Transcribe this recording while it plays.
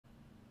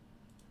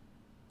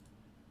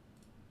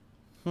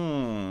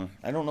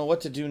I don't know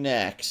what to do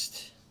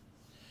next.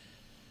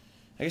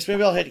 I guess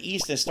maybe I'll head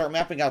east and start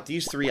mapping out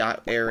these three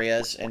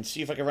areas and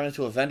see if I can run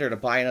into a vendor to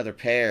buy another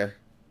pair.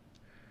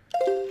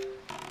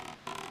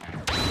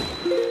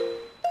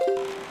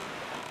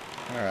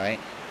 Alright.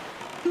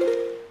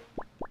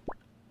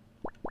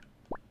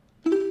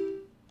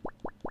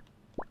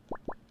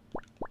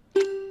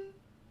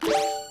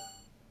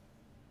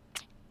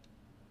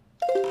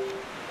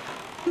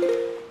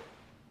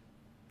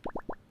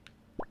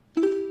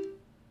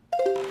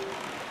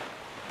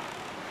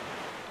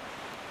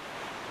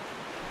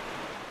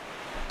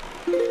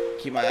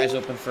 Keep my eyes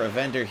open for a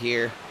vendor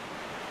here.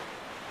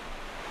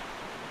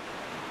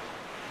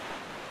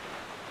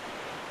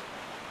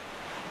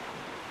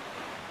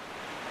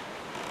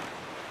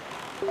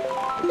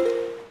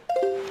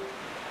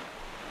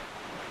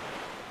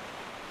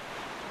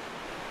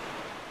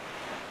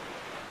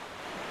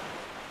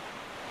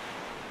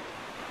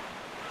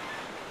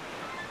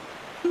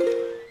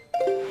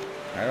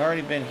 I've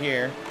already been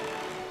here.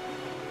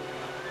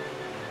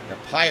 The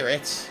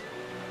pirates.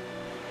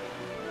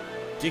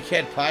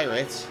 Dickhead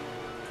pirates.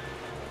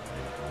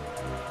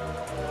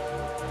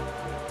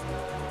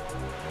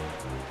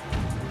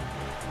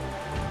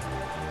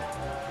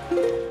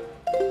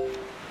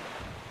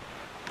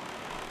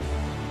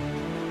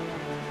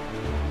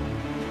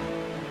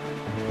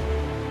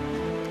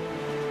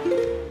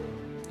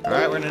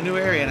 Alright, we're in a new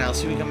area now.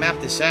 See if we can map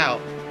this out.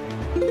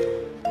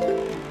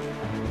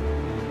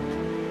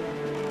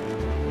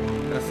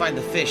 Gotta find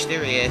the fish.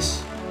 There he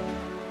is.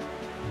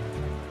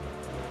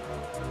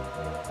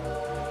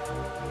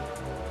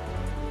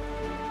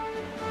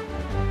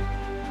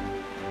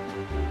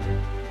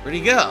 Where'd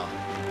he go?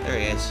 There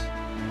he is.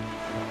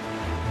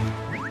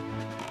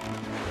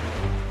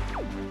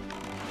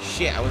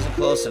 Shit, I wasn't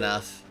close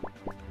enough.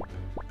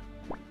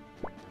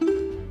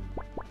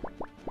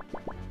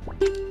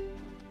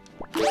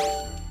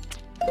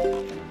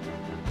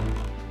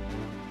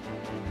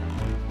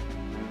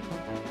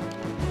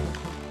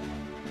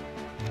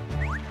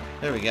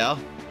 There we go.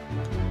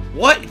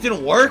 What? It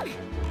didn't work?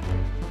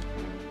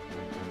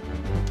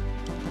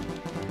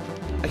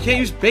 I can't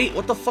use bait.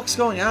 What the fuck's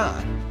going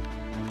on?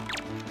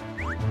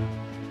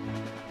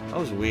 That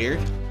was weird.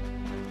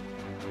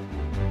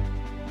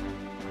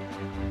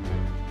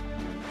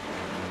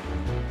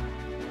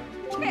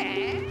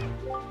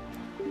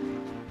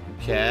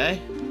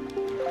 Okay.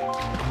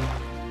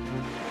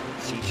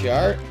 Sea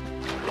chart.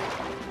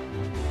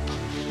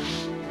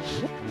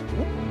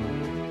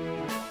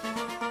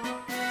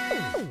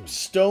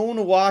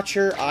 Stone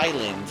Watcher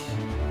Island.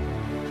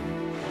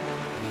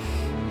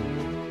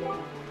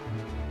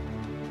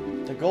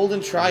 The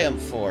Golden Triumph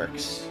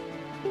Forks.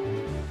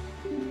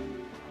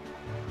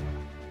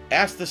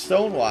 Ask the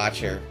Stone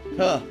Watcher.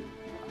 Huh.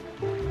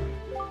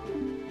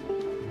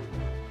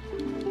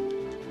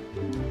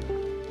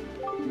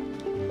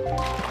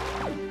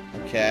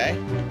 Okay.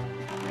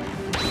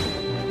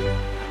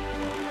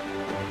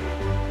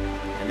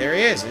 And there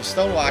he is, the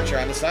Stone Watcher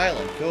on this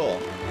island. Cool.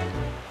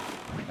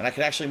 And I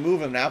can actually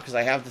move him now because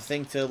I have the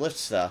thing to lift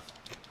stuff.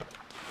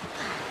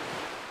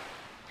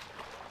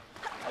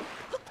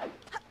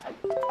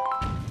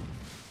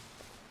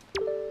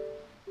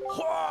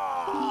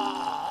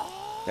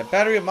 That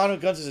battery of mono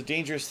guns is a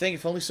dangerous thing.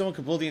 If only someone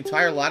could blow the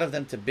entire lot of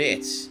them to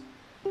bits.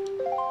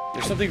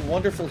 There's something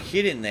wonderful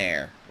hidden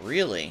there.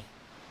 Really.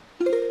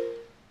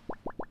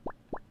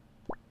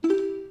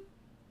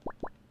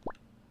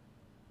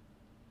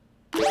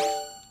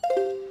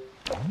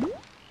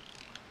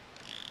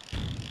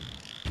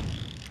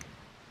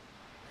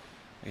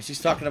 I guess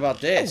he's talking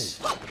about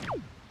this.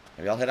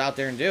 Maybe I'll head out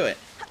there and do it.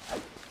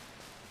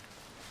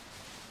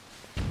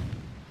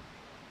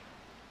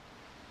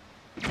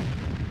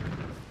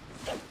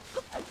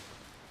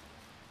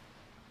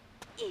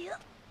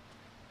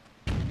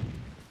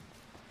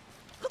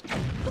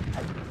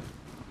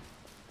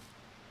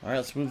 Alright,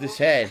 let's move this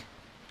head.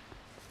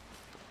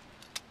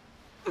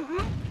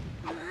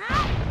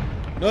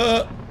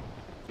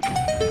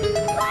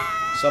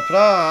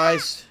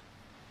 Surprise!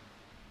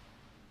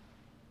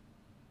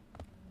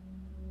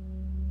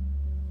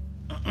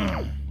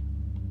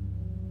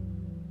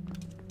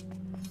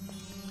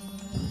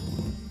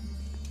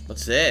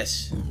 What's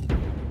this?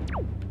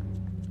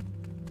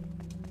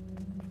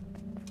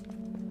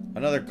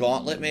 Another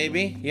gauntlet,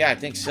 maybe? Yeah, I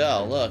think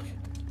so. Look.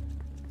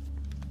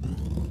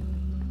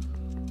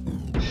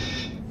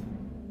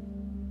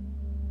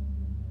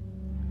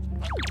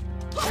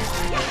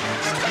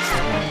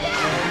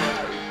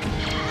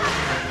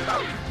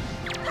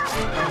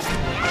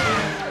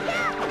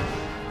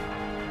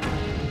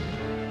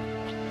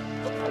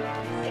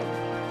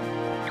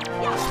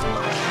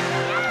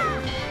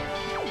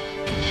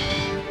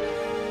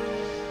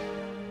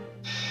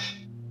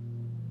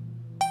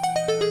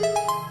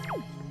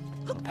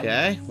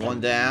 Okay,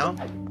 one down.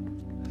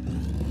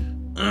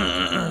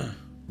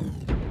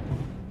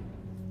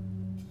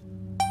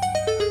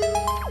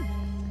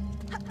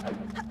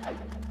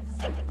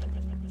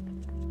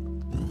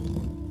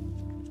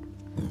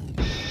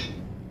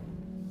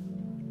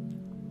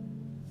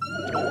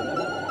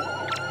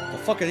 The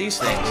fuck are these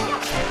things?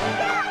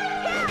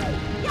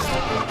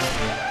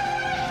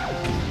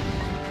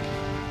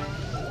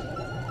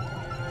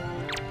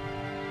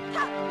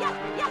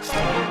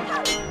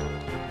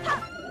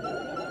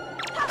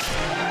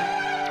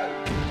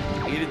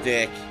 Eat a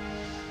dick.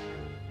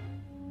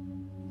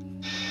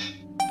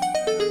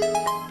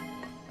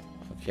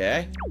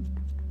 Okay.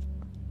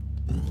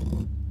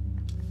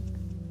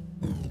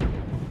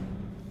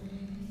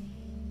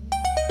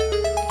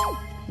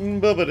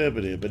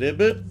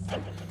 Ba-ba-da-ba-da-ba-da-ba.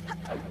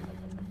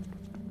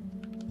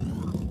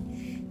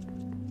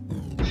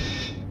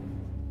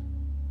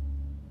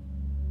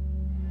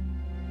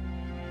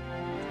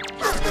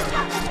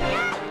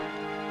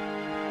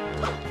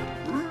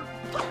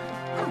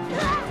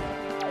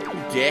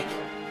 Dick.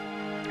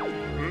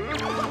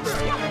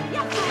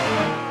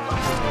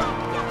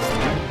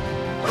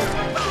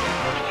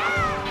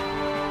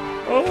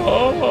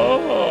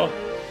 Oh.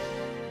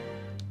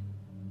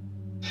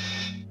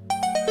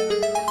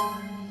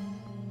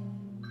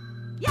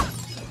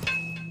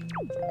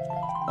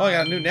 Oh, I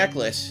got a new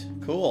necklace.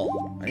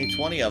 Cool. I need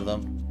 20 of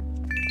them.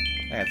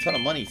 I got a ton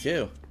of money,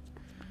 too.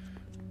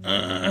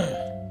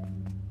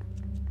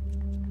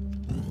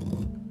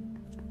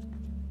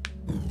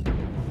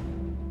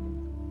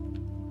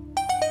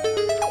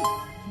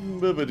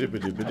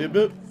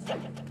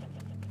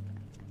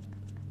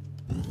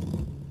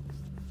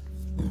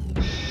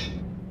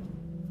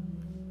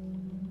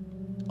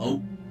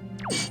 Oh.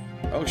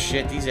 Oh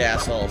shit, these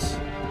assholes.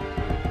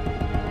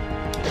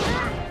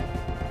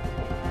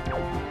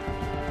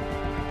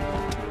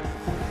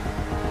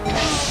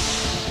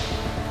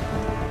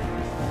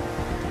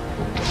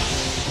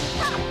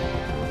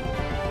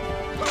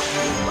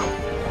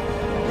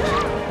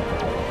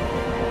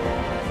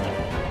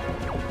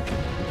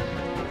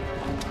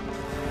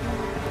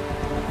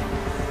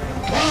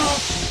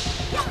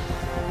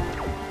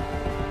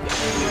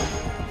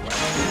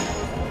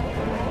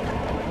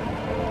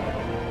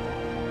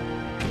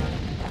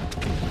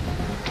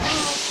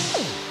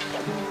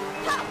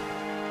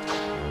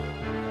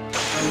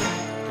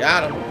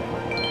 Got him.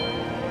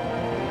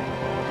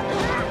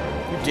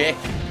 You dick.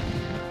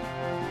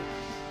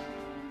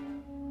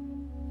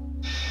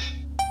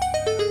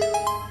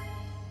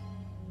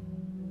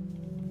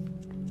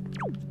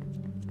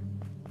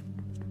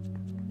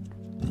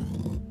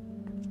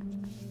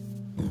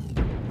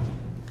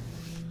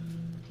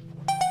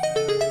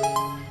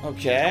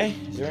 Okay.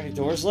 Is there any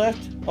doors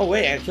left? Oh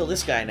wait, I gotta kill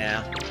this guy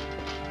now.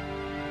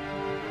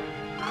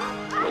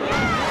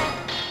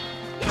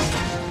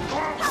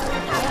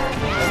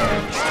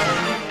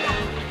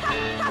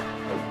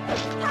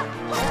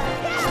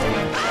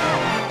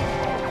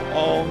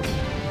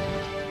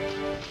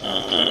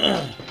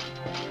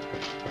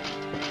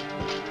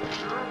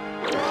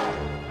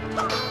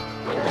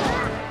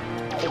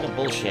 Fucking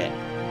bullshit.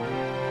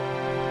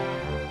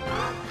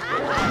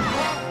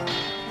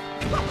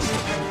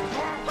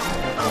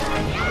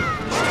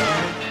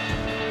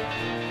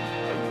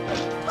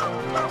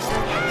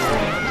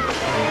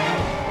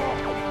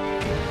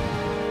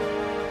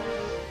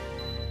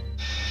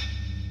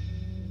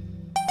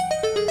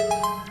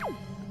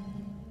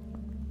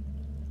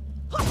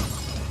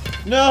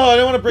 No, I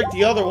don't want to break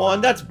the other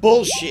one. That's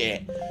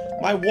bullshit.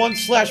 My one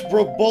slash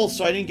broke both,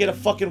 so I didn't get a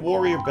fucking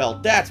warrior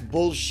belt. That's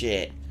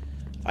bullshit.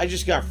 I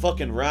just got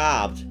fucking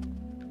robbed.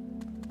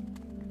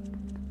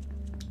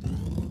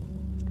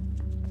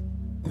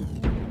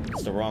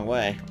 It's the wrong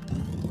way.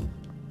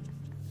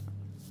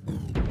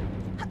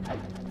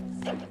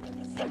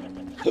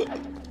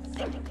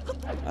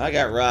 I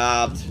got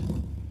robbed.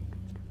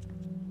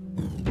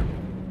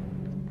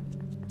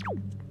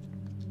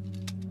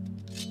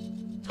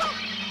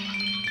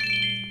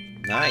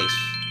 Nice.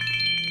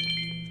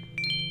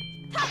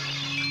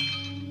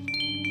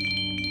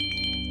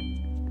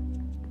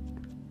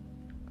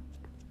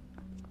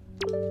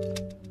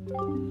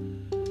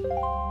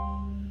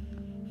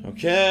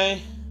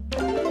 Okay.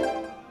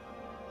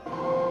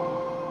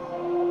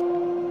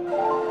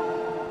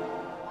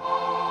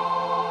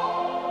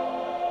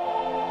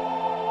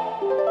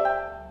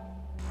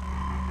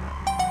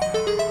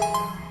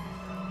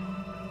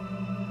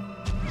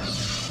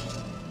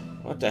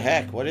 What the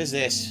heck? What is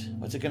this?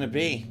 What's it gonna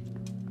be?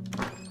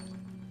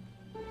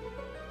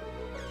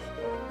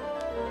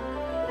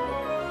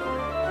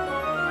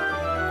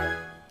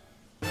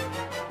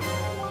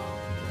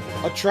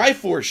 A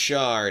Triforce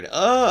shard.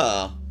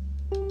 Oh.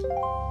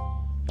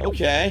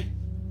 Okay.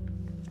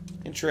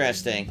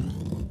 Interesting.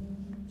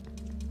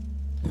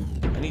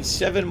 I need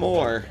 7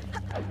 more.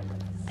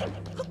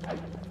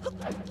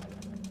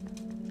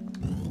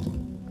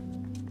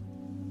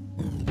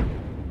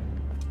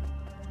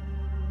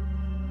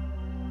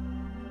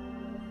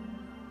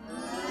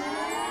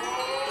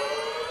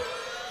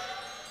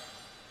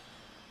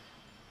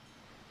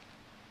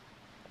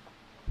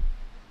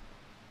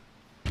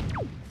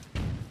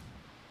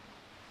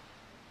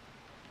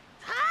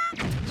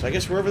 So I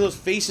guess wherever those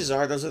faces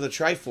are, those are the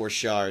Triforce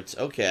shards.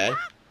 Okay.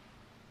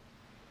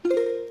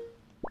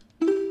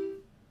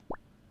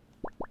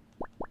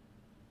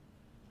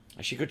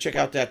 I should go check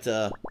out that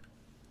the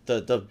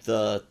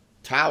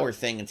tower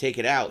thing and take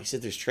it out. He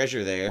said there's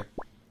treasure there.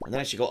 And then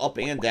I should go up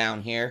and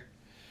down here.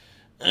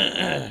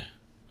 Huh.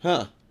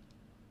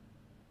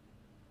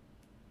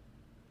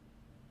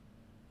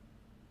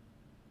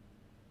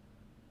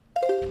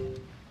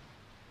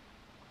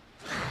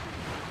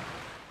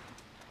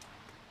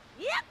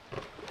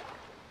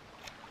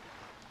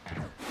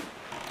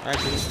 Alright,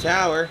 to this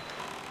tower.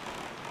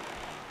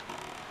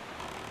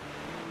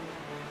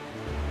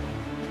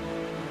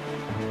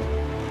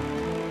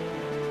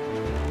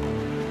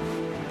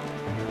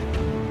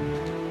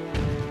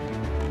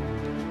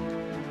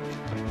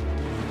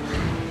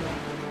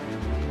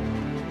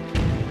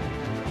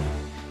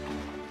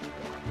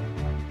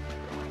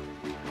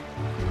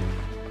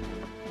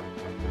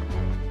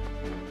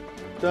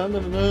 Dun,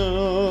 dun, dun,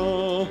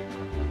 dun.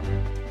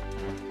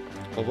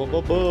 Ba, ba,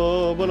 ba,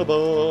 ba, ba,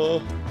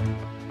 ba.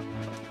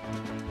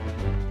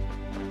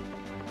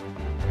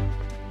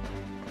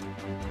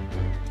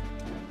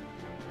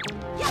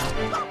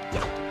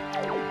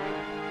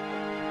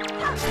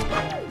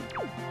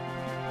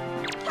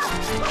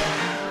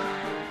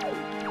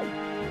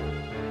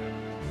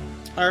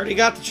 I already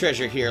got the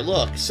treasure here.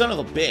 Look, son of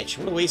a bitch.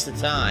 What a waste of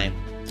time.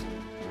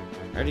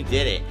 I already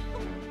did it.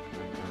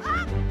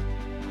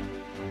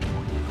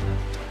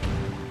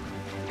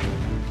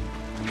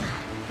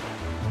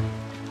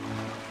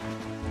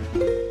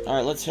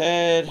 Alright, let's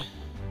head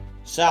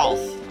south.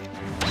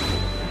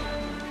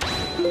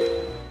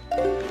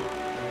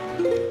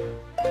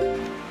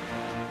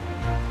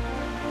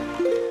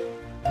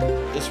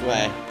 This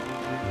way.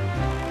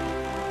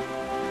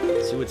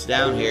 See what's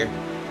down here.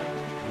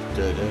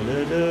 Da, da,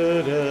 da,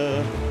 da,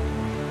 da.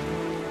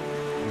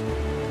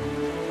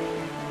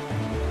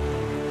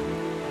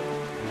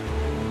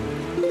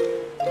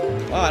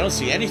 Oh, I don't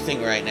see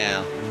anything right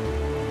now.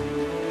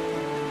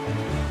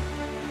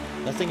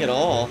 Nothing at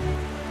all.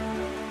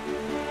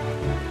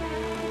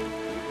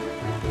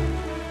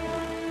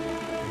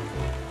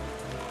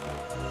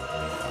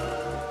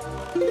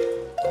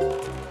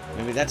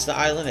 Maybe that's the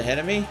island ahead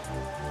of me?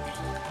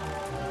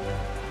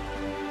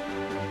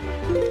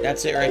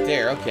 That's it right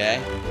there,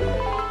 okay.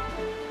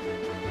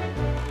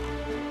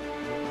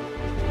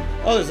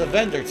 Oh, there's a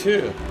vendor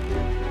too.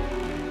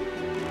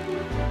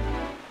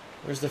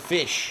 Where's the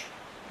fish?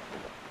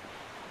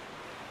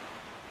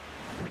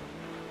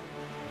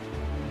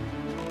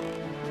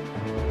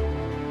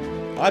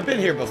 I've been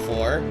here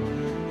before.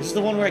 This is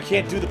the one where I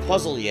can't do the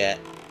puzzle yet.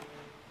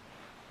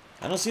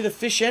 I don't see the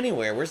fish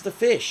anywhere. Where's the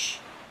fish?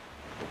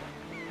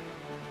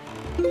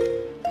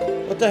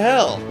 What the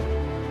hell?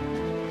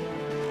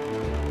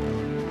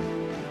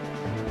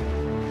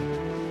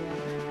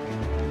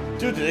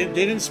 Dude, they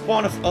didn't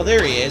spawn a... Oh,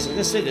 there he is. I was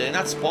gonna say, did they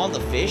not spawn the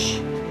fish?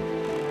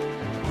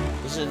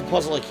 This is the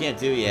puzzle I can't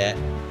do yet.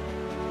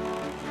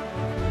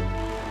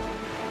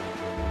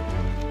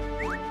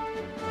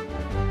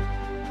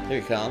 Here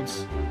he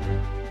comes.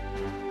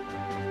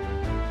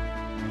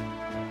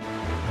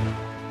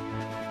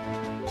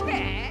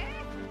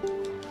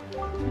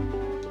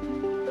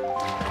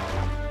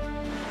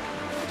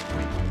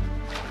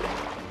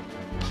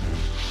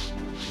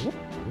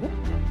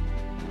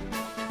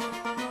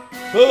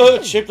 Oh,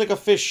 it's shaped like a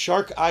fish.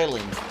 Shark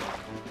Island.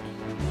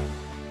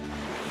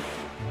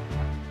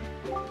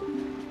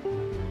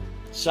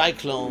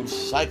 Cyclones.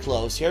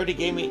 Cyclos. He already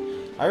gave me...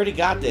 I already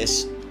got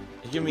this.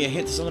 He gave me a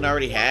hint to something I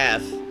already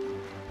have.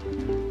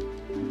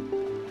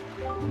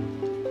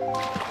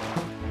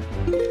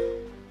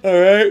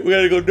 Alright, we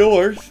gotta go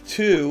north,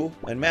 too,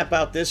 and map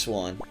out this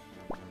one.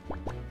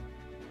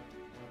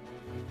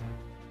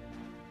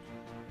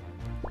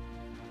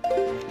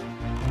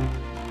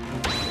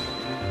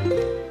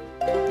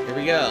 Here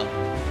we go.